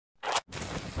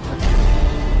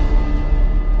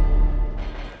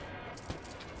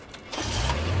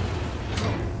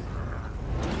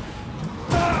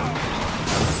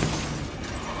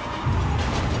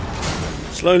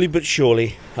Slowly but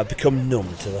surely, I've become numb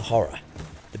to the horror.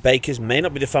 The Bakers may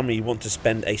not be the family you want to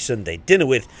spend a Sunday dinner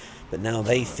with, but now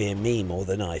they fear me more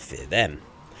than I fear them.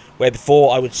 Where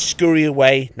before I would scurry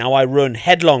away, now I run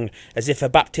headlong as if a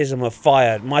baptism of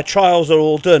fire. My trials are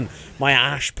all done. My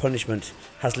ash punishment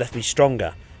has left me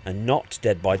stronger and not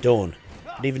dead by dawn.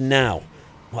 But even now,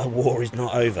 my war is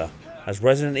not over, as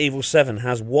Resident Evil 7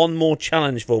 has one more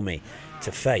challenge for me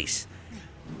to face.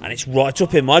 And it's right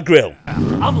up in my grill.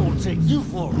 I'm gonna take you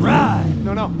for a ride.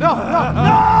 No.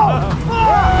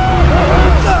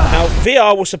 Now,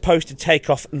 VR was supposed to take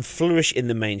off and flourish in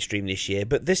the mainstream this year,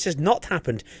 but this has not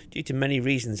happened due to many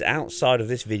reasons outside of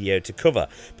this video to cover.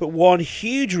 But one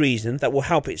huge reason that will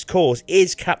help its cause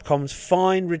is Capcom's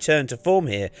fine return to form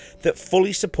here that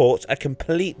fully supports a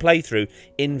complete playthrough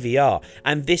in VR.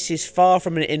 And this is far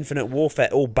from an Infinite Warfare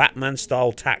or Batman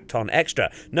style tacked on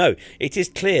extra. No, it is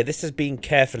clear this has been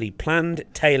carefully planned,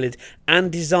 tailored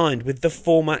and designed with the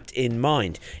format in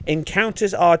mind.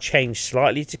 Encounters are changed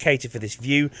slightly to cater for this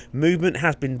view. Movement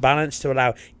has been balanced to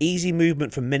allow easy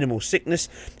movement from minimal sickness,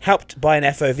 helped by an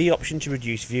FOV option to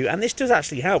reduce view, and this does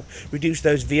actually help reduce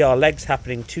those VR legs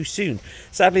happening too soon.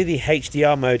 Sadly, the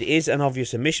HDR mode is an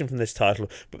obvious omission from this title,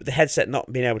 but with the headset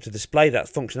not being able to display that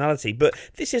functionality. But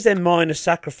this is a minor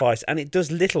sacrifice, and it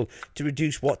does little to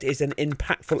reduce what is an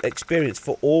impactful experience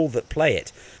for all that play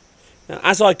it. Now,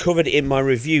 as I covered in my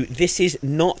review, this is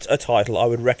not a title I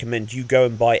would recommend you go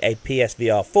and buy a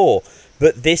PSVR 4,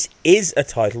 but this is a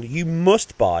title you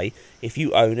must buy if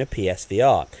you own a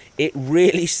PSVR. It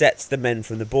really sets the men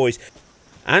from the boys,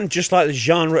 and just like the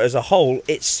genre as a whole,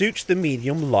 it suits the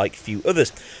medium like few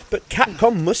others. But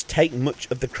Capcom must take much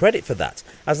of the credit for that,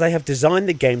 as they have designed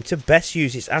the game to best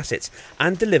use its assets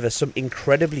and deliver some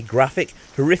incredibly graphic,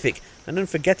 horrific and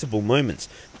unforgettable moments.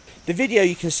 The video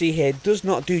you can see here does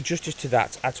not do justice to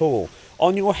that at all.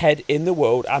 On your head in the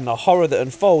world and the horror that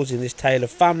unfolds in this tale of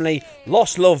family,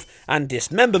 lost love and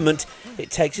dismemberment,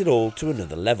 it takes it all to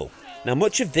another level. Now,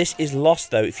 much of this is lost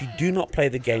though if you do not play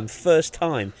the game first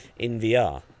time in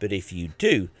VR, but if you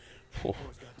do, well,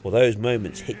 those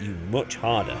moments hit you much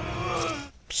harder.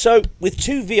 So, with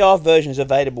two VR versions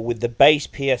available with the base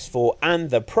PS4 and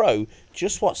the Pro,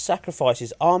 just what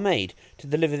sacrifices are made to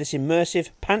deliver this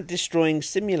immersive, pant-destroying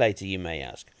simulator, you may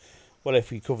ask? Well,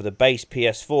 if we cover the base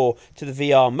PS4 to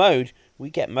the VR mode, we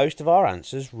get most of our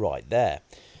answers right there.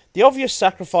 The obvious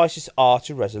sacrifices are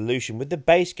to resolution, with the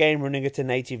base game running at a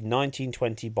native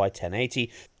 1920 by 1080,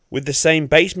 with the same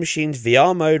base machine's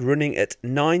VR mode running at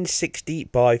 960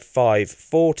 by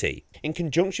 540. In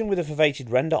conjunction with a foveated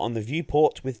render on the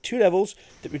viewport with two levels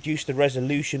that reduce the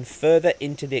resolution further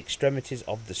into the extremities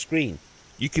of the screen.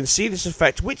 You can see this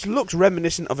effect, which looks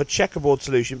reminiscent of a checkerboard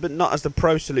solution, but not as the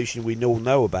Pro solution we all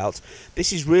know about.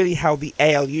 This is really how the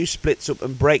ALU splits up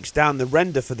and breaks down the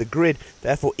render for the grid,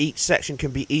 therefore each section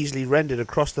can be easily rendered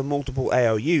across the multiple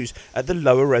ALUs at the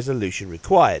lower resolution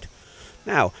required.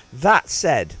 Now, that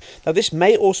said, this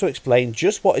may also explain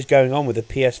just what is going on with the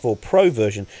PS4 Pro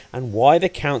version and why the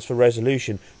counts for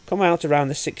resolution come out around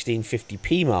the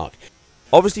 1650p mark.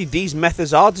 Obviously, these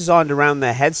methods are designed around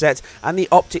their headset and the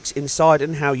optics inside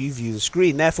and how you view the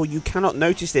screen. Therefore, you cannot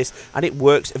notice this, and it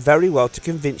works very well to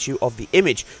convince you of the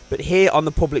image. But here on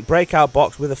the public breakout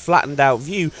box with a flattened out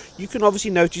view, you can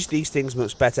obviously notice these things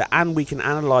much better, and we can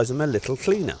analyse them a little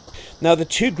cleaner. Now, the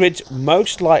two grids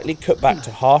most likely cut back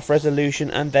to half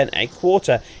resolution and then a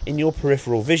quarter in your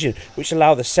peripheral vision, which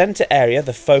allow the centre area,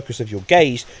 the focus of your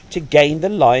gaze, to gain the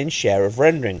lion's share of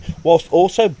rendering, whilst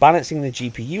also balancing the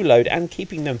GPU load and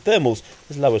keeping them thermals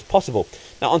as low as possible.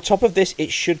 Now, on top of this,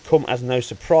 it should come as no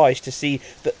surprise to see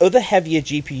that other heavier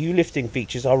GPU lifting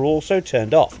features are also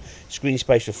turned off. Screen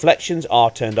space reflections are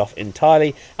turned off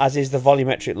entirely, as is the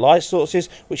volumetric light sources,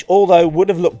 which although would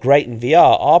have looked great in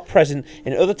VR, are present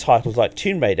in other titles like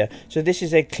Tomb Raider, so this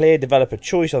is a clear developer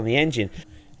choice on the engine.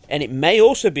 And it may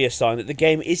also be a sign that the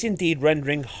game is indeed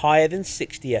rendering higher than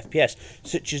 60 FPS,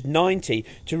 such as 90,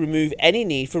 to remove any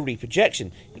need for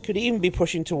reprojection. It could even be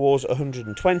pushing towards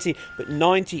 120, but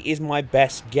 90 is my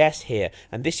best guess here,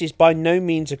 and this is by no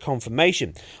means a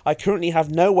confirmation. I currently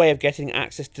have no way of getting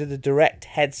access to the direct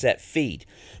headset feed.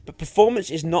 But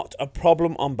performance is not a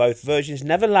problem on both versions,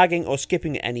 never lagging or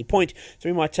skipping at any point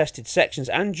through my tested sections,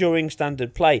 and during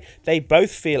standard play they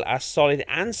both feel as solid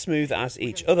and smooth as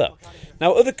each other.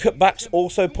 Now, other cutbacks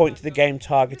also point to the game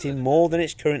targeting more than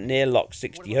its current near lock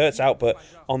 60Hz output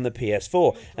on the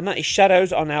PS4, and that is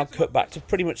shadows are now cut back to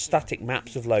pretty much static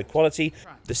maps of low quality.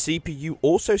 The CPU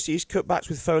also sees cutbacks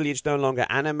with foliage no longer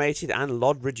animated and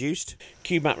LOD reduced.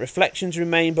 Cube matte reflections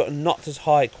remain but not as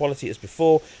high quality as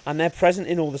before, and they're present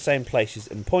in all the same places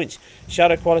and points.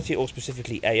 Shadow quality, or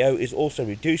specifically AO, is also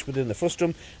reduced within the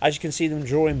frustum, as you can see them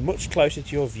drawing much closer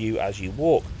to your view as you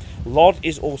walk. LOD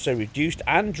is also reduced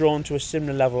and drawn to a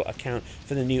similar level account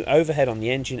for the new overhead on the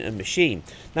engine and machine.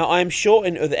 Now I am sure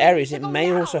in other areas it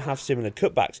may also have similar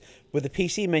cutbacks, with the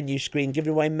PC menu screen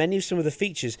giving away many of some of the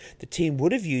features the team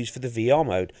would have used for the VR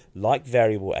mode, like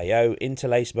variable AO,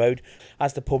 interlace mode,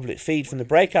 as the public feed from the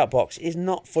breakout box is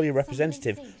not fully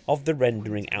representative of the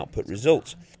rendering output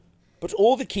results. But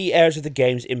all the key areas of the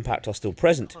game's impact are still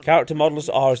present. Character models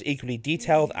are as equally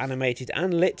detailed, animated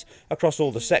and lit across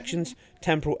all the sections.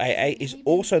 Temporal AA is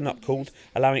also not cooled,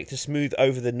 allowing it to smooth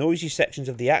over the noisy sections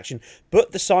of the action,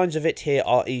 but the signs of it here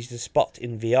are easy to spot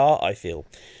in VR, I feel.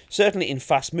 Certainly in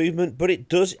fast movement, but it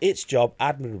does its job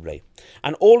admirably.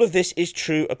 And all of this is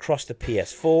true across the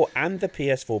PS4 and the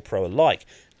PS4 Pro alike,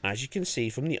 as you can see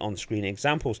from the on-screen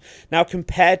examples. Now,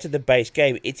 compared to the base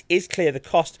game, it is clear the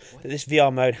cost that this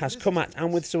VR mode has come at,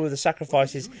 and with some of the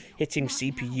sacrifices hitting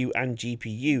CPU and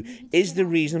GPU, is the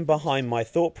reason behind my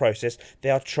thought process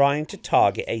they are trying to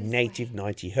target a native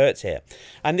 90Hz here.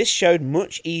 And this showed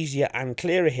much easier and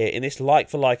clearer here in this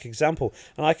like-for-like example,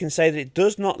 and I can say that it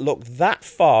does not look that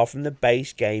far from the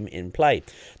base game in play.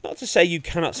 Not to say you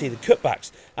cannot see the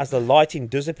cutbacks, as the lighting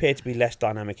does appear to be less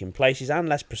dynamic in places and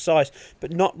less precise,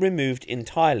 but not removed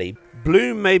entirely.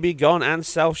 Bloom may be gone and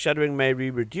self-shadowing may be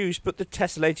reduced, but the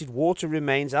tessellated water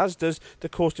remains, as does the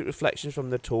caustic reflections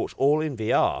from the torch, all in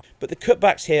VR. But the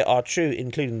cutbacks here are true,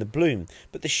 including the bloom,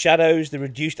 but the shadows, the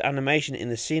reduced animation in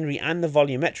the scenery and the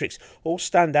volumetrics all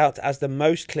stand out as the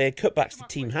most clear cutbacks the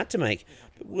team had to make,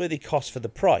 but worthy cost for the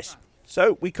price.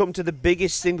 So we come to the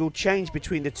biggest single change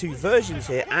between the two versions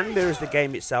here, and mirrors the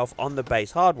game itself on the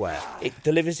base hardware. It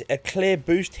delivers a clear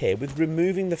boost here with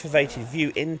removing the foveated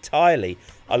view entirely,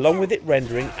 along with it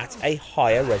rendering at a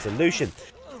higher resolution.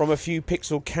 From a few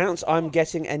pixel counts, I'm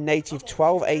getting a native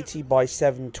 1280 by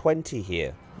 720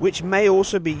 here, which may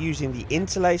also be using the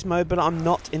interlace mode, but I'm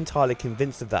not entirely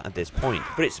convinced of that at this point.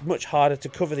 But it's much harder to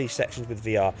cover these sections with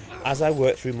VR as I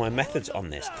work through my methods on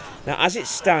this. Now, as it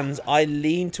stands, I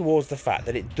lean towards the fact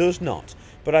that it does not,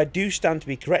 but I do stand to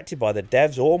be corrected by the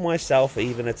devs or myself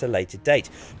even at a later date.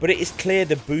 But it is clear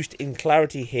the boost in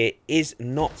clarity here is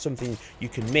not something you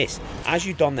can miss. As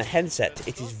you don the headset,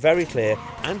 it is very clear,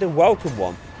 and a welcome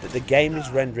one, that the game is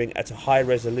rendering at a high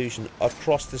resolution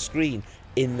across the screen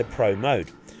in the Pro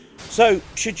mode. So,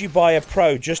 should you buy a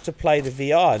Pro just to play the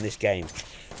VR in this game?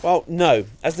 Well, no,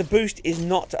 as the boost is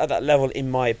not at that level in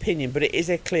my opinion, but it is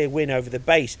a clear win over the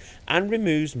base and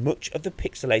removes much of the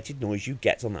pixelated noise you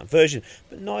get on that version,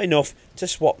 but not enough to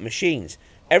swap machines.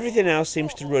 Everything else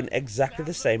seems to run exactly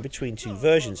the same between two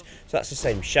versions, so that's the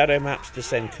same shadow maps, the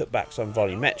same cutbacks on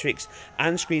volumetrics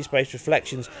and screen space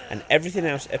reflections, and everything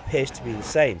else appears to be the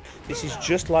same. This is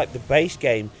just like the base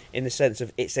game in the sense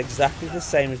of it's exactly the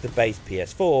same as the base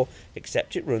PS4,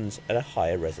 except it runs at a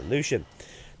higher resolution.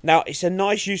 Now, it's a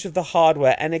nice use of the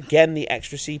hardware and again the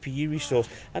extra CPU resource,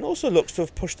 and also looks to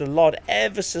have pushed the LOD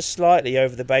ever so slightly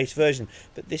over the base version,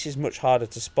 but this is much harder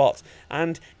to spot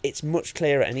and it's much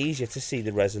clearer and easier to see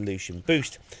the resolution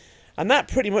boost. And that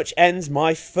pretty much ends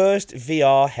my first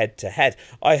VR head-to-head.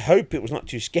 I hope it was not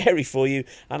too scary for you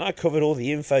and I covered all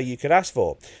the info you could ask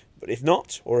for. But if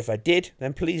not, or if I did,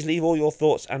 then please leave all your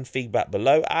thoughts and feedback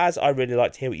below, as I really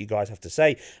like to hear what you guys have to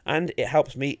say, and it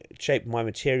helps me shape my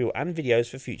material and videos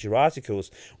for future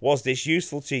articles. Was this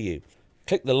useful to you?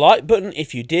 Click the like button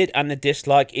if you did, and the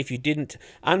dislike if you didn't,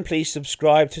 and please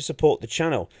subscribe to support the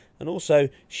channel, and also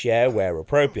share where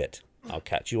appropriate. I'll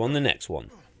catch you on the next one.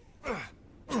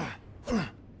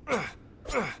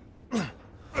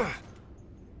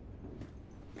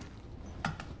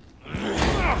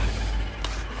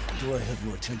 Do I have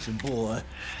your attention, boy?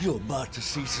 You're about to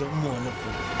see something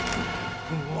wonderful.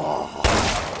 Oh,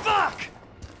 fuck!